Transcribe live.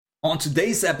On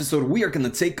today's episode, we are going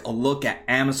to take a look at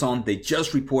Amazon. They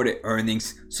just reported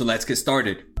earnings, so let's get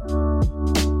started.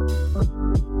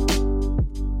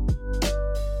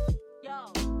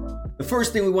 The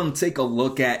first thing we want to take a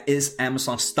look at is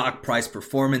Amazon's stock price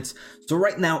performance. So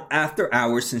right now, after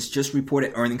hours, since just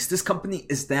reported earnings, this company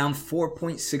is down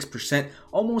 4.6%,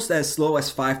 almost as low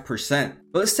as 5%.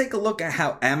 But let's take a look at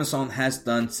how Amazon has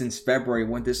done since February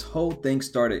when this whole thing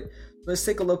started. Let's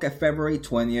take a look at February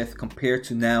 20th compared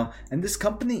to now, and this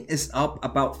company is up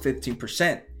about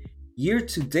 15%. Year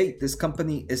to date, this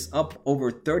company is up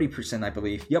over 30%, I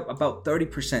believe. Yep, about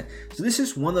 30%. So this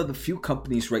is one of the few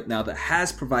companies right now that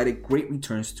has provided great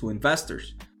returns to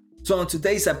investors. So on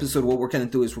today's episode, what we're going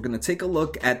to do is we're going to take a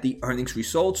look at the earnings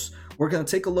results. We're going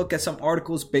to take a look at some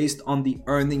articles based on the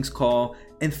earnings call.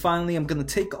 And finally, I'm going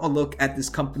to take a look at this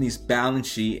company's balance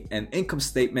sheet and income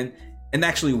statement. And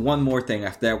actually one more thing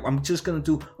after that, I'm just going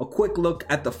to do a quick look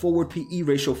at the forward PE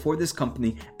ratio for this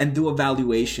company and do a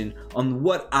valuation on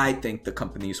what I think the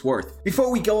company is worth.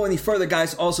 Before we go any further,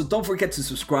 guys, also don't forget to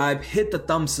subscribe, hit the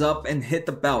thumbs up and hit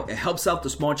the bell. It helps out the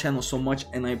small channel so much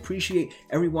and I appreciate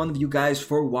every one of you guys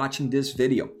for watching this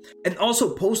video. And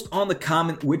also post on the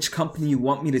comment which company you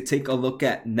want me to take a look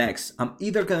at next. I'm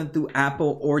either going to do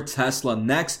Apple or Tesla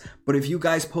next, but if you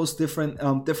guys post different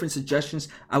suggestions,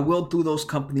 I will do those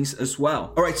companies as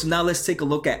well. All right, so now let's take a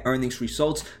look at earnings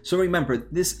results. So remember,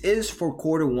 this is for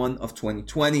quarter one of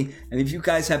 2020. And if you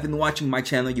guys have been watching my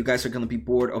channel, you guys are going to be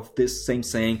bored of this same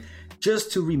saying.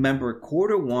 Just to remember,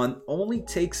 quarter one only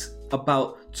takes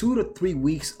about 2 to 3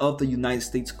 weeks of the United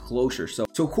States closure. So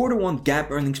quarter one GAAP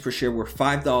earnings per share were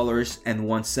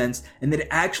 $5.01, and it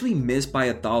actually missed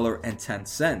by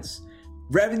 $1.10.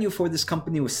 Revenue for this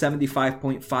company was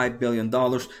 $75.5 billion,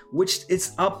 which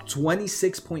is up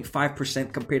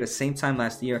 26.5% compared to the same time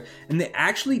last year. And they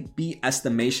actually beat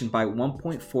estimation by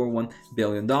 $1.41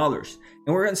 billion. And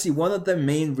we're going to see one of the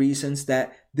main reasons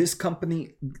that this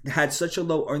company had such a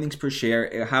low earnings per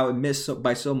share, how it missed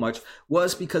by so much,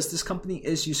 was because this company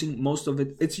is using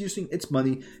it's using its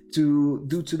money due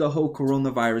to the whole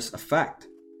coronavirus effect.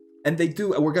 And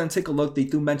we're going to take a look, they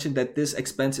do mention that this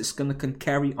expense is going to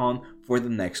carry on for the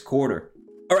next quarter.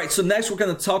 All right, so next we're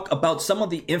going to talk about some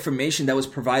of the information that was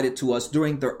provided to us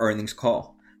during their earnings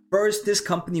call. First, this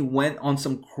company went on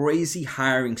some crazy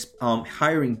hiring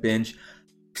binge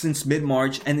since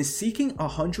mid-March and is seeking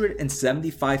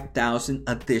 175,000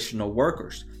 additional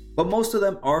workers. But most of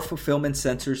them are fulfillment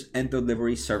centers and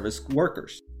delivery service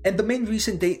workers. And the main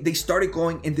reason they started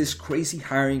going in this crazy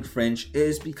hiring fringe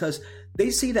is because they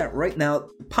see that right now,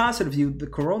 positive view, the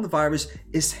coronavirus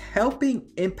is helping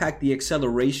impact the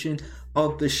acceleration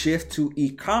of the shift to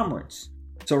e-commerce.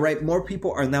 So right, more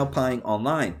people are now buying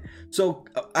online. So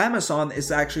Amazon is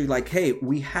actually like, hey,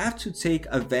 we have to take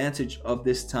advantage of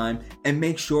this time and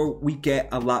make sure we get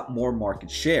a lot more market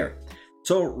share.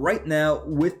 So right now,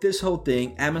 with this whole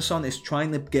thing, Amazon is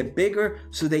trying to get bigger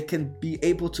so they can be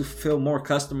able to fulfill more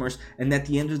customers and at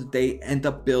the end of the day, end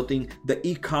up building the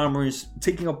e-commerce,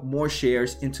 taking up more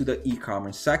shares into the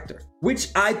e-commerce sector, which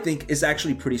I think is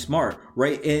actually pretty smart,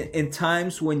 right? In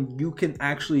times when you can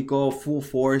actually go full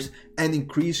force and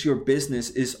increase your business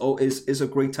is a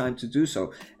great time to do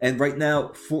so. And right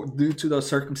now, due to the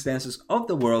circumstances of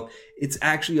the world, it's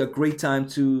actually a great time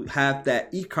to have that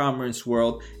e-commerce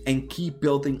world and keep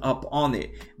building up on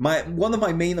it. One of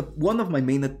my main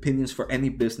opinions for any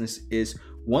business is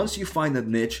once you find a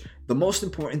niche, the most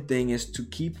important thing is to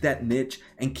keep that niche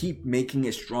and keep making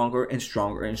it stronger and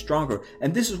stronger and stronger.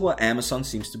 And this is what Amazon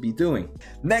seems to be doing.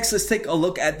 Next, let's take a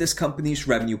look at this company's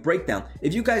revenue breakdown.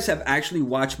 If you guys have actually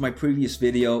watched my previous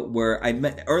video where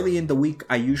early in the week,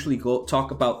 I usually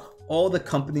talk about all the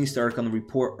companies that are going to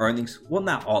report earnings. Well,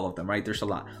 not all of them, right? There's a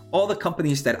lot. All the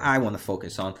companies that I want to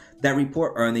focus on that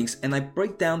report earnings, and I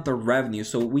break down the revenue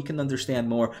so we can understand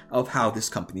more of how this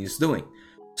company is doing.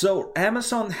 So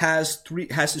Amazon has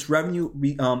this revenue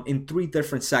in 3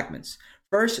 different segments.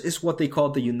 First is what they call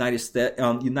the United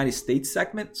States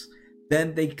segment.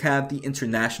 Then they have the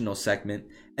international segment.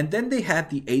 And then they have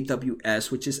the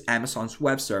AWS, which is Amazon's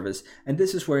web service. And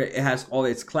this is where it has all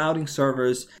its clouding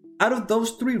servers. Out of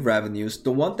those 3 revenues,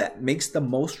 the one that makes the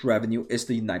most revenue is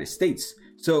the United States.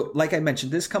 So like I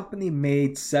mentioned, this company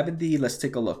made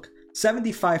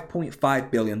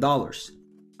 $75.5 billion.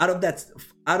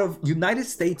 Out of United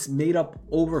States made up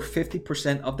over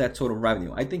 50% of that total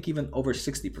revenue. I think even over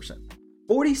 60%.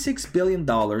 $46 billion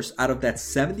out of that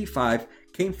 75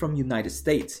 came from United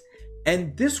States.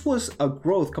 And this was a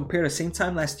growth compared to the same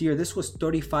time last year. This was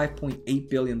 $35.8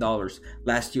 billion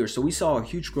last year. So we saw a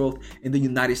huge growth in the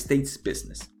United States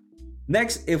business.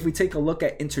 Next, if we take a look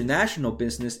at international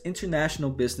business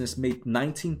made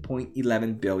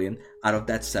 19.11 billion out of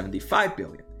that 75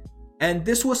 billion. And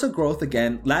this was a growth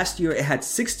again. Last year it had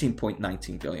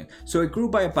 16.19 billion. So it grew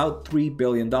by about $3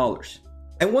 billion.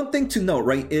 And one thing to note,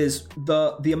 right, is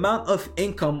the amount of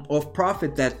income of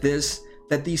profit that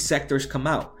these sectors come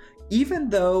out. Even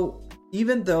though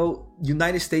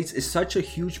United States is such a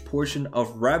huge portion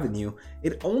of revenue,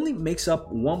 it only makes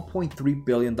up $1.3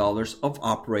 billion of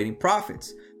operating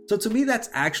profits. So to me, that's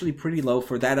actually pretty low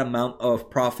for that amount of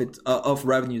profit of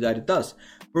revenue that it does.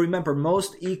 But remember,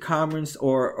 most e-commerce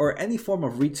or any form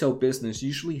of retail business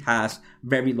usually has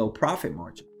very low profit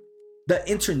margin. The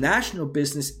international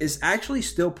business is actually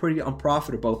still pretty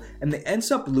unprofitable, and it ends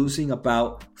up losing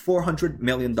about $400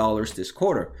 million this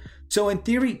quarter. So in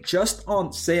theory, just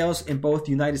on sales in both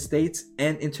United States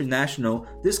and international,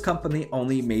 this company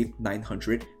only made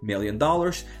 $900 million.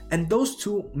 And those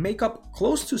two make up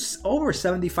close to over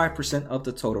 75% of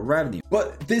the total revenue.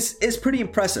 But this is pretty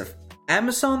impressive.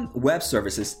 Amazon Web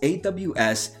Services,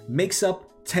 AWS, makes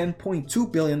up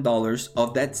 $10.2 billion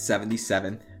of that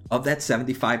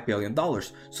 $75 billion.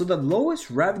 So the lowest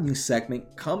revenue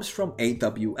segment comes from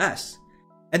AWS.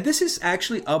 And this is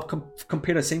actually up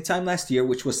compared to the same time last year,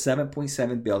 which was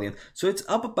 $7.7 billion. So it's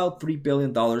up about $3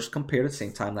 billion compared to the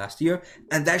same time last year.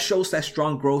 And that shows that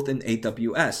strong growth in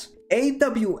AWS.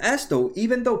 AWS, though,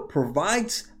 even though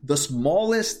provides the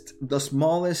smallest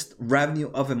revenue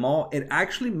of them all, it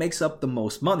actually makes up the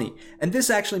most money. And this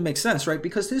actually makes sense, right?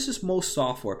 Because this is most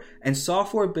software, and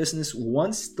software business,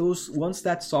 once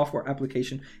that software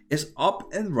application is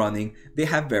up and running, they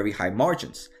have very high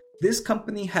margins. This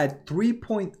company had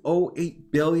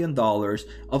 $3.08 billion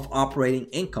of operating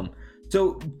income.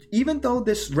 So even though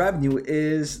this revenue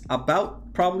is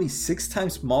about probably 6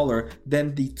 times smaller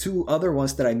than the two other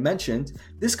ones that I mentioned,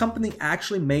 this company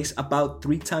actually makes about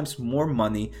 3 times more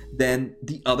money than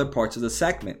the other parts of the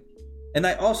segment. And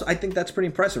I think that's pretty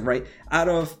impressive, right? Out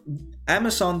of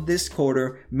Amazon this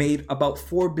quarter made about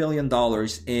 $4 billion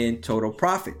in total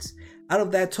profits. Out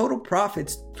of that total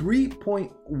profits,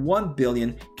 3.1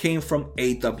 billion came from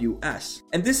AWS.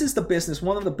 And this is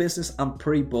one of the business I'm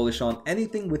pretty bullish on.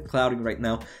 Anything with clouding right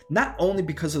now, not only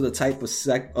because of the type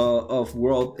of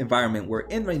world environment we're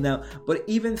in right now, but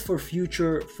even for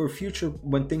future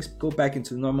when things go back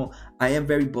into normal, I am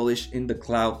very bullish in the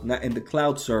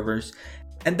cloud servers.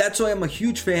 And that's why I'm a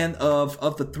huge fan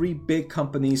of the 3 big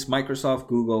companies, Microsoft,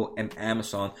 Google, and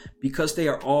Amazon, because they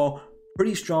are all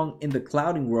pretty strong in the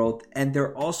clouding world, and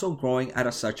they're also growing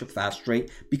at such a fast rate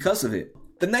because of it.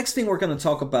 The next thing we're going to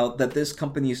talk about that this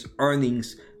company's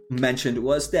earnings mentioned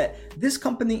was that this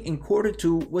company in quarter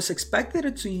 2 was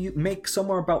expected to make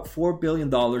somewhere about $4 billion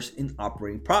in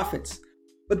operating profits.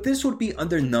 But this would be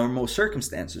under normal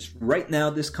circumstances. Right now,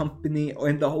 this company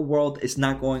and the whole world is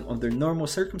not going under normal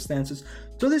circumstances.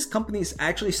 So this company is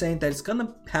actually saying that it's going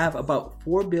to have about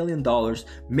 $4 billion,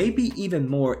 maybe even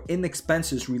more, in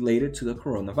expenses related to the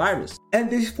coronavirus.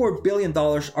 And these $4 billion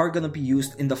are going to be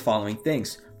used in the following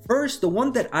things. First, the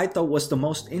one that I thought was the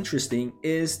most interesting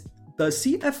is the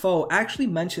CFO actually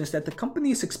mentions that the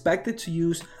company is expected to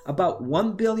use about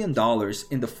 $1 billion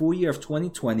in the full year of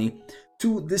 2020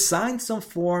 to design some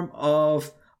form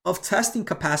of testing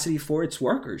capacity for its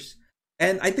workers.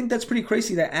 And I think that's pretty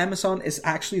crazy that Amazon is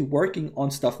actually working on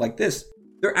stuff like this.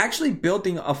 They're actually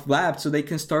building a lab so they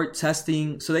can start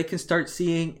testing, so they can start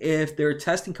seeing if their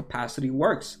testing capacity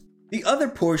works. The other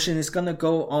portion is going to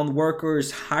go on workers'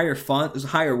 higher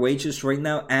wages. Right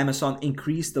now, Amazon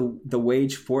increased the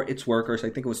wage for its workers.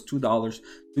 I think it was $2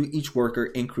 to each worker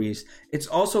increase. It's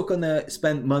also going to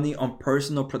spend money on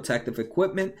personal protective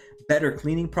equipment, better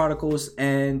cleaning protocols,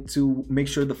 and to make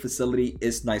sure the facility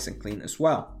is nice and clean as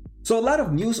well. So a lot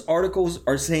of news articles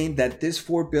are saying that this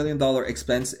 $4 billion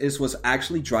expense was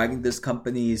actually driving this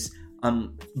company's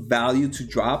value to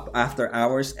drop after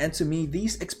hours. And to me,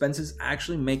 these expenses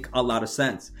actually make a lot of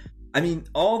sense. I mean,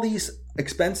 all these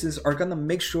expenses are going to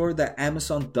make sure that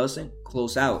Amazon doesn't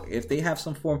close out. If they have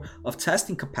some form of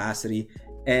testing capacity,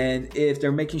 and if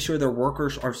they're making sure their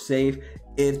workers are safe,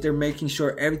 if they're making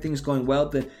sure everything's going well,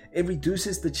 then it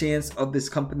reduces the chance of this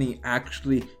company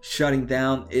actually shutting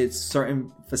down its certain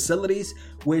facilities,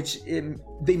 which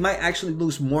they might actually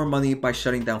lose more money by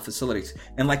shutting down facilities.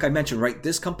 And like I mentioned, right,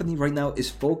 this company right now is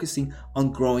focusing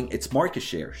on growing its market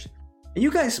shares. And you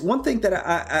guys, one thing that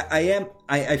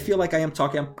I feel like I'm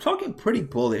talking pretty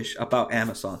bullish about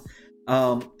Amazon.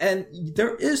 And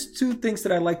there is 2 things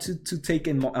that I like to take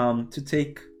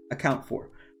account for.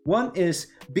 One is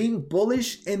being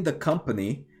bullish in the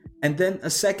company, and then a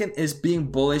second is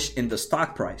being bullish in the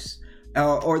stock price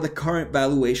or the current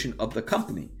valuation of the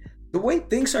company. The way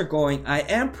things are going, I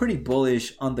am pretty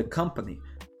bullish on the company,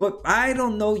 but I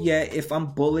don't know yet if I'm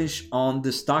bullish on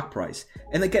the stock price.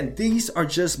 And again, these are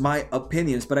just my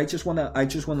opinions, but I just want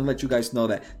to let you guys know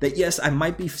that yes, I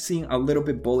might be seeing a little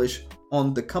bit bullish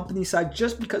on the company side,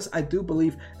 just because I do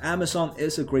believe Amazon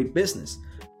is a great business.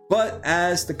 But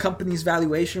as the company's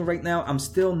valuation right now, I'm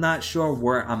still not sure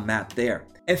where I'm at there.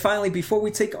 And finally, before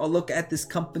we take a look at this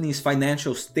company's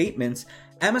financial statements,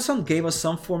 Amazon gave us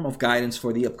some form of guidance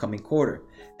for the upcoming quarter.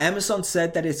 Amazon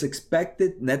said that its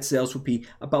expected net sales would be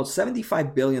about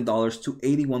 $75 billion to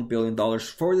 $81 billion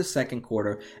for the second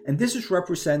quarter, and this is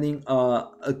representing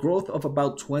a growth of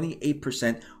about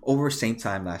 28% over the same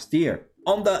time last year.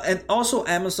 And also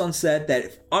Amazon said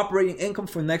that operating income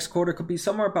for next quarter could be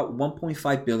somewhere about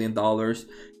 $1.5 billion,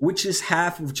 which is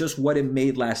half of just what it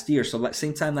made last year. So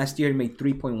same time last year, it made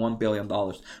 $3.1 billion.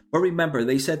 But remember,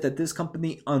 they said that this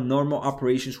company on normal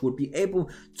operations would be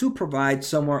able to provide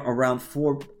somewhere around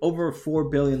over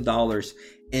 $4 billion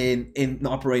in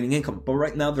operating income. But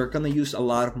right now, they're going to use a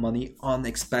lot of money on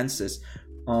expenses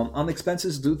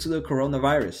due to the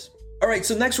coronavirus. Alright,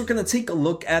 so next we're going to take a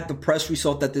look at the press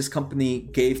result that this company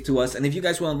gave to us. And if you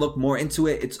guys want to look more into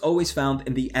it, it's always found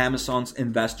in the Amazon's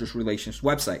Investors Relations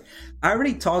website. I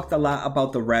already talked a lot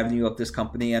about the revenue of this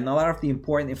company and a lot of the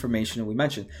important information that we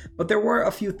mentioned. But there were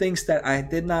a few things that I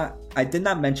did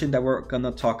not mention that we're going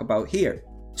to talk about here.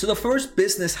 So the first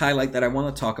business highlight that I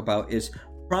want to talk about is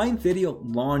Prime Video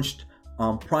launched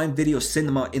Prime Video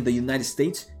Cinema in the United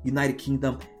States, United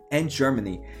Kingdom, and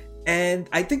Germany. And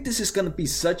I think this is going to be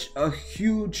such a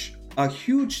huge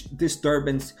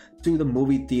disturbance to the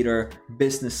movie theater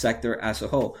business sector as a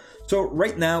whole. So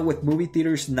right now, with movie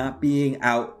theaters not being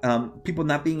out, people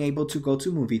not being able to go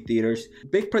to movie theaters,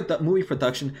 movie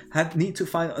production need to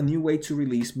find a new way to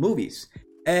release movies.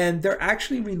 And they're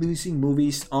actually releasing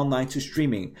movies online to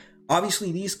streaming.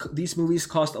 Obviously, these movies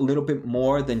cost a little bit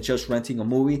more than just renting a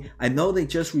movie. I know they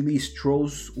just released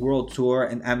Trolls World Tour,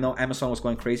 and I know Amazon was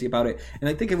going crazy about it. And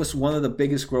I think it was one of the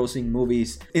biggest grossing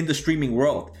movies in the streaming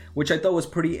world, which I thought was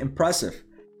pretty impressive.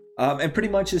 And pretty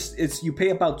much it's you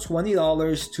pay about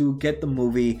 $20 to get the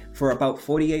movie for about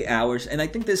 48 hours. And I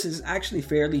think this is actually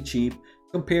fairly cheap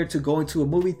compared to going to a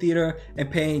movie theater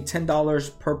and paying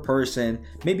 $10 per person,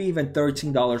 maybe even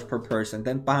 $13 per person,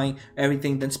 then buying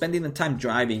everything, then spending the time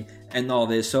driving and all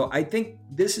this. So I think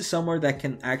this is somewhere that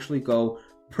can actually go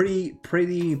pretty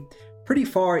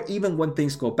far, even when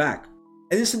things go back.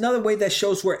 And it's another way that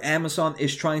shows where Amazon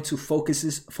is trying to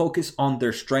focus on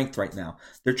their strength right now.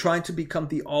 They're trying to become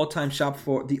the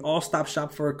all-stop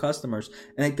shop for customers,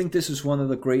 and I think this is one of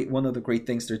the great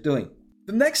things they're doing.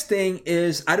 The next thing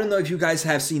is, I don't know if you guys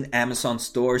have seen Amazon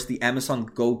stores, the Amazon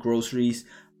Go Groceries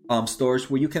stores,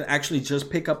 where you can actually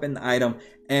just pick up an item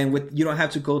and you don't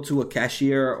have to go to a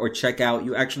cashier or check out.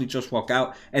 You actually just walk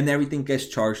out and everything gets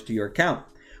charged to your account.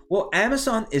 Well,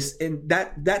 Amazon is in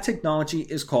that technology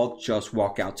is called just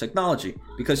walk out technology,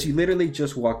 because you literally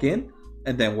just walk in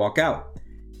and then walk out.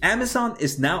 Amazon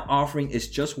is now offering its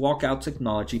just walk out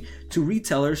technology to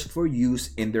retailers for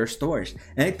use in their stores.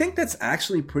 And I think that's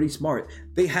actually pretty smart.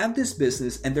 They have this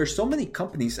business and there's so many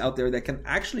companies out there that can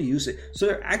actually use it. So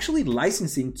they're actually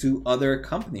licensing to other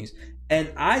companies.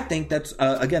 And I think that's,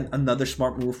 again, another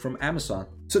smart move from Amazon.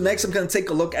 So next, I'm going to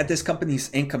take a look at this company's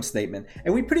income statement.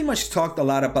 And we pretty much talked a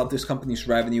lot about this company's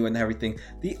revenue and everything.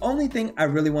 The only thing I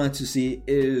really wanted to see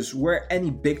is where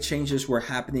any big changes were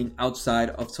happening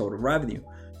outside of total revenue.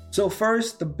 So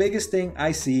first, the biggest thing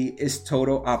I see is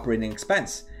total operating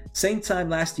expense. Same time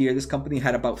last year, this company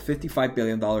had about $55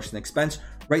 billion in expense.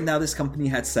 Right now, this company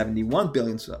had $71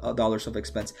 billion of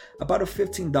expense, about a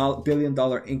 $15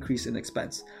 billion increase in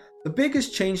expense. The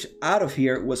biggest change out of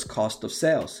here was cost of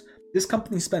sales. This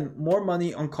company spent more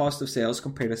money on cost of sales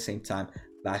compared to the same time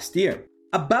last year.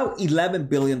 About $11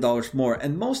 billion more,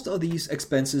 and most of these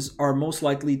expenses are most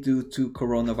likely due to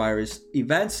coronavirus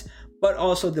events, but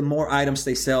also the more items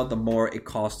they sell, the more it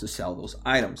costs to sell those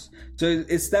items. So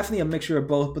it's definitely a mixture of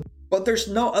both, but there's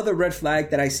no other red flag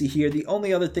that I see here. The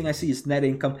only other thing I see is net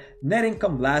income. Net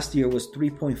income last year was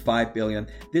 $3.5 billion.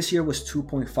 This year was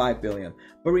 $2.5 billion.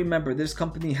 But remember, this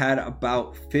company had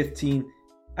about 15,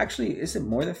 actually, is it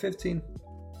more than 15?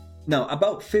 No,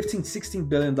 about $16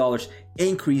 billion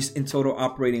increase in total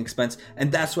operating expense.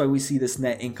 And that's why we see this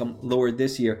net income lower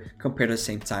this year compared to the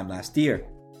same time last year.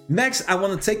 Next, I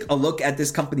want to take a look at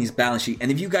this company's balance sheet. And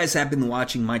if you guys have been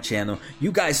watching my channel, you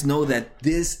guys know that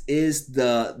this is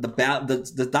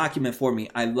the document for me.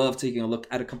 I love taking a look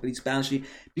at a company's balance sheet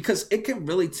because it can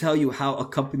really tell you how a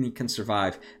company can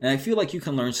survive. And I feel like you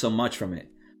can learn so much from it.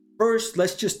 First,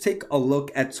 let's just take a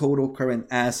look at total current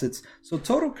assets. So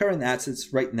total current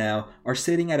assets right now are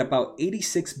sitting at about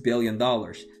 $86 billion.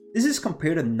 This is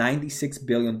compared to $96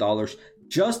 billion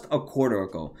just a quarter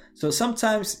ago. So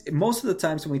sometimes, most of the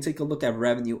times when we take a look at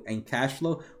revenue and cash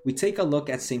flow, we take a look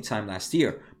at same time last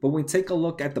year. But when we take a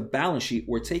look at the balance sheet,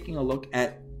 we're taking a look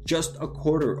at just a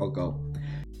quarter ago.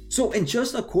 So in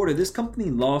just a quarter, this company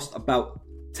lost about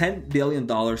 $10 billion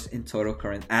in total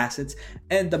current assets,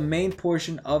 and the main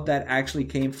portion of that actually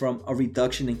came from a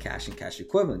reduction in cash and cash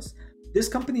equivalents. This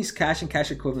company's cash and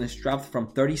cash equivalents dropped from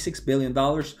 $36 billion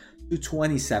to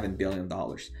 $27 billion.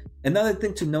 Another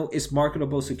thing to note is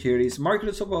marketable securities.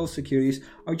 Marketable securities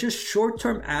are just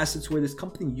short-term assets where this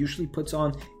company usually puts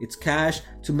on its cash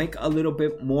to make a little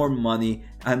bit more money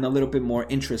and a little bit more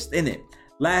interest in it.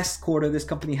 Last quarter, this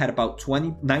company had about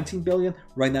 19 billion.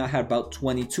 Right now, it had about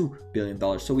 $22 billion.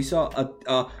 So we saw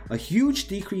a huge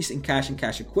decrease in cash and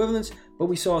cash equivalents, but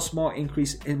we saw a small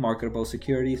increase in marketable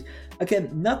securities.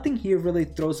 Again, nothing here really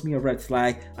throws me a red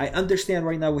flag. I understand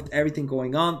right now with everything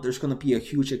going on, there's going to be a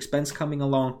huge expense coming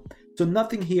along. So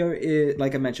nothing here is,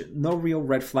 like I mentioned, no real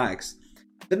red flags.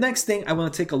 The next thing I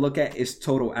want to take a look at is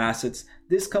total assets.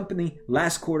 This company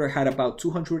last quarter had about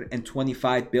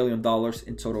 $225 billion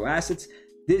in total assets.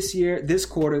 This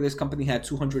quarter, this company had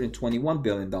 $221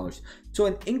 billion. So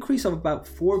an increase of about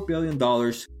 $4 billion.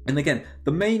 And again,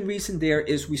 the main reason there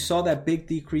is we saw that big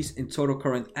decrease in total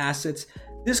current assets.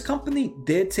 This company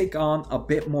did take on a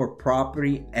bit more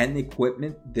property and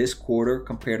equipment this quarter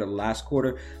compared to last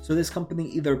quarter. So this company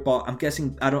either bought,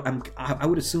 I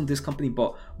would assume this company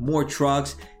bought more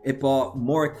trucks, it bought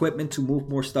more equipment to move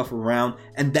more stuff around,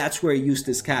 and that's where it used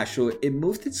this cash. So it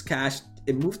moved this cash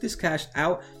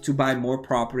out to buy more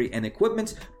property and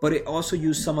equipment, but it also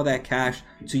used some of that cash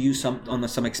to use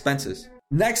some expenses.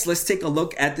 Next, let's take a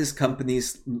look at this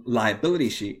company's liability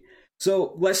sheet.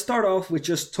 So let's start off with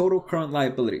just total current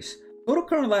liabilities. Total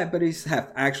current liabilities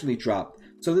have actually dropped.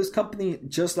 So this company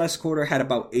just last quarter had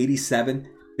about $88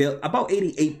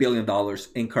 billion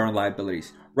in current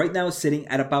liabilities. Right now it's sitting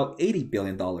at about $80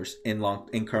 billion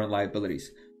in current liabilities.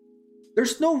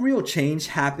 There's no real change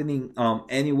happening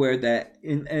anywhere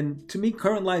and to me,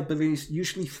 current liabilities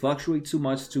usually fluctuate too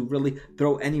much to really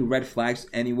throw any red flags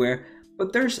anywhere.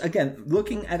 But there's, again,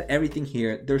 looking at everything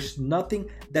here, there's nothing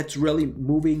that's really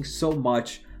moving so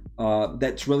much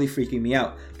that's really freaking me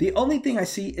out. The only thing I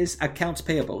see is accounts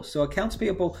payable. So accounts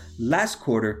payable last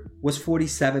quarter was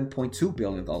 $47.2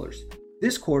 billion.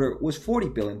 This quarter was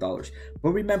 $40 billion. But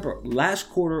remember, last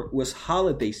quarter was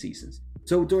holiday seasons.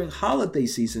 So during holiday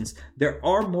seasons, there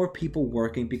are more people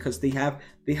working because they have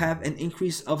an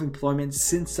increase of employment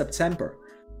since September.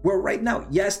 Where right now,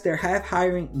 yes, they're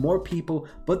hiring more people,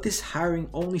 but this hiring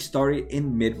only started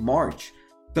in mid-March.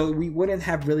 So we wouldn't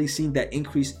have really seen that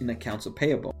increase in accounts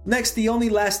payable. Next, the only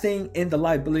last thing in the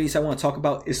liabilities I want to talk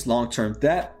about is long-term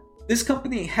debt. This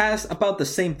company has about the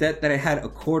same debt that it had a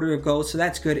quarter ago, so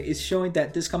that's good. It's showing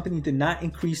that this company did not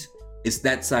increase its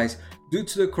debt size due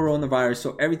to the coronavirus,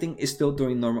 so everything is still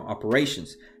doing normal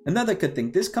operations. Another good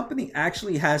thing, this company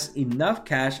actually has enough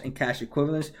cash and cash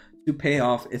equivalents to pay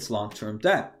off its long-term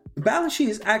debt. The balance sheet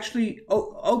is actually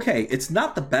okay. It's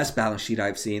not the best balance sheet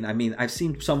I've seen. I mean, I've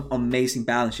seen some amazing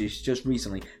balance sheets just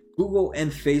recently. Google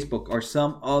and Facebook are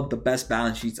some of the best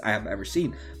balance sheets I have ever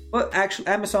seen. But actually,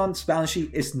 Amazon's balance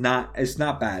sheet is not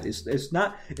bad. It's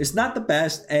not the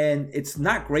best, and it's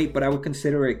not great, but I would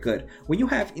consider it good. When you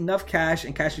have enough cash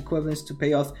and cash equivalents to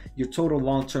pay off your total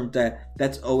long-term debt,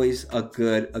 that's always a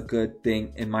good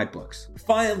thing in my books.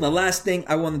 Finally, the last thing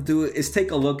I want to do is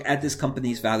take a look at this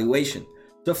company's valuation.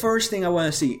 The first thing I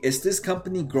want to see is this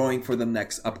company growing for the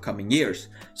next upcoming years.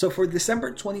 So for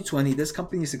December 2020, this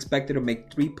company is expected to make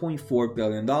 $3.4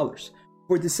 billion.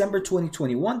 For December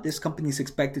 2021, this company is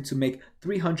expected to make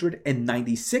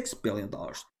 $396 billion.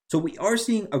 So we are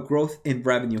seeing a growth in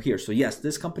revenue here. So yes,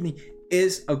 this company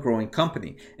is a growing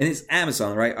company. And it's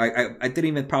Amazon, right? I didn't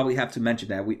even probably have to mention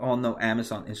that. We all know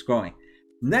Amazon is growing.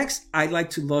 Next, I'd like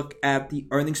to look at the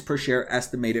earnings per share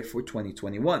estimated for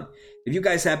 2021. If you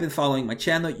guys have been following my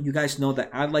channel, you guys know that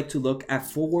I'd like to look at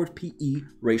forward PE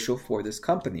ratio for this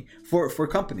company, for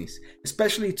companies,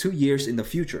 especially 2 years in the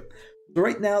future. So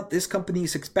right now, this company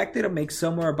is expected to make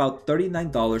somewhere about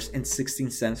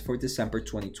 $39.16 for December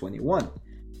 2021.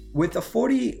 With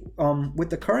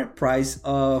the current price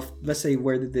of, let's say,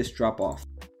 where did this drop off?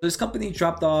 This company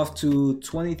dropped off to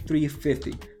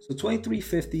 $23.50. So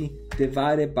 $23.50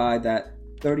 divided by that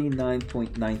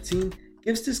 39.19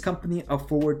 gives this company a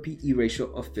forward PE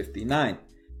ratio of 59.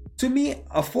 To me,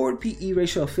 a forward PE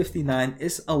ratio of 59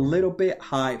 is a little bit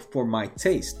high for my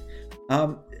taste.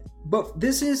 But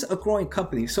this is a growing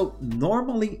company. So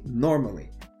normally,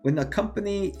 when a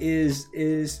company is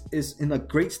in a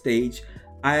great stage,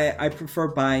 I prefer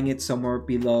buying it somewhere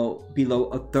below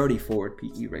a 30 forward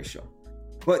PE ratio.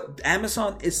 But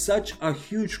Amazon is such a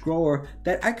huge grower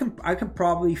that I can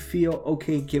probably feel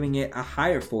okay giving it a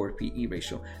higher forward PE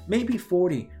ratio, maybe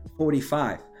 40,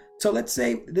 45. So let's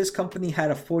say this company had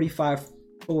a 45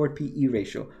 forward PE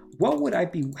ratio. What would I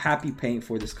be happy paying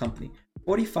for this company?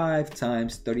 45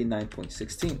 times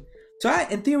 39.16. So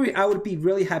in theory, I would be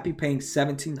really happy paying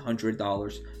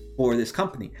 $1,700 for this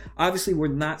company. Obviously, we're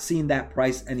not seeing that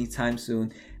price anytime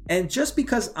soon. And just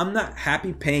because I'm not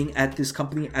happy paying at this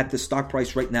company at the stock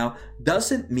price right now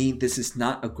doesn't mean this is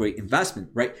not a great investment,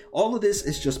 right? All of this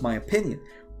is just my opinion.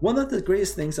 One of the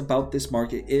greatest things about this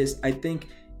market is I think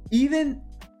even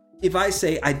if I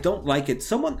say I don't like it,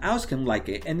 someone else can like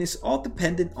it, and it's all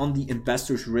dependent on the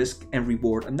investor's risk and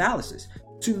reward analysis.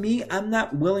 To me, I'm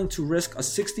not willing to risk a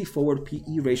 60 forward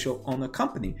PE ratio on a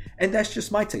company, and that's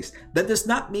just my taste. That does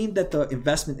not mean that the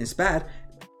investment is bad.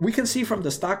 We can see from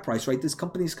the stock price, right? This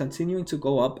company is continuing to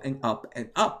go up and up and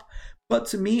up. But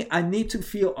to me, I need to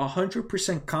feel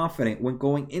 100% confident when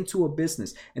going into a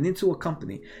business and into a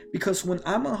company. Because when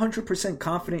I'm 100%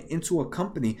 confident into a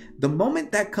company, the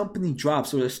moment that company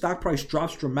drops or the stock price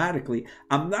drops dramatically,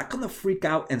 I'm not going to freak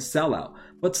out and sell out.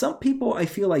 But some people, I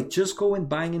feel like, just go in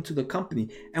buying into the company.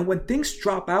 And when things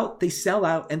drop out, they sell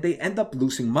out and they end up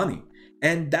losing money.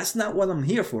 And that's not what I'm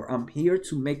here for. I'm here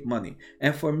to make money.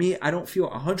 And for me, I don't feel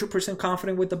 100%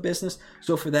 confident with the business.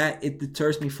 So for that, it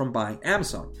deters me from buying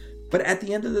Amazon. But at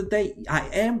the end of the day, I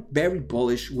am very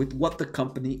bullish with what the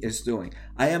company is doing.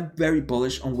 I am very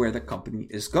bullish on where the company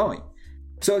is going.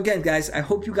 So again, guys, I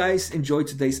hope you guys enjoyed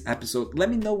today's episode. Let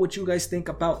me know what you guys think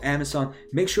about Amazon.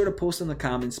 Make sure to post in the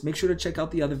comments. Make sure to check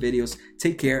out the other videos.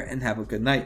 Take care and have a good night.